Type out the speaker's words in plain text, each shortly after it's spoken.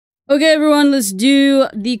Okay, everyone, let's do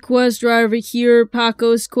the quest right over here.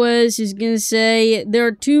 Paco's quest is gonna say, there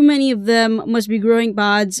are too many of them, must be growing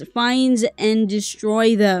pods, find and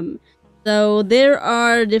destroy them. So there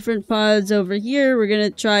are different pods over here. We're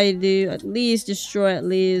gonna try to at least destroy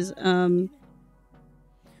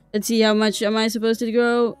Let's see, how much am I supposed to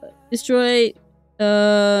grow? Destroy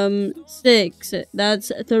 6.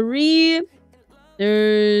 That's 3.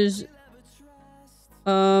 There's 4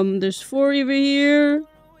 over here.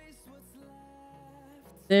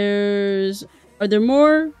 Are there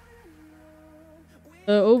more?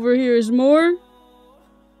 Over here is more.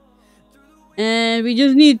 And we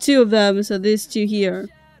just need 2 of them, so there's 2 here.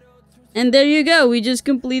 And there you go, we just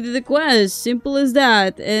completed the quest. Simple as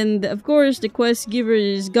that. And of course, the quest giver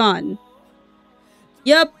is gone.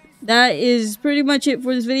 Yep, that is pretty much it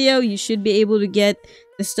for this video. You should be able to get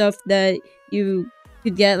the stuff that you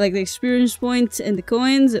could get, like the experience points and the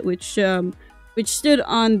coins, which stood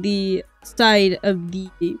on the side of the,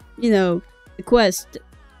 the quest.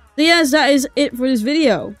 So yes, that is it for this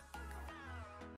video.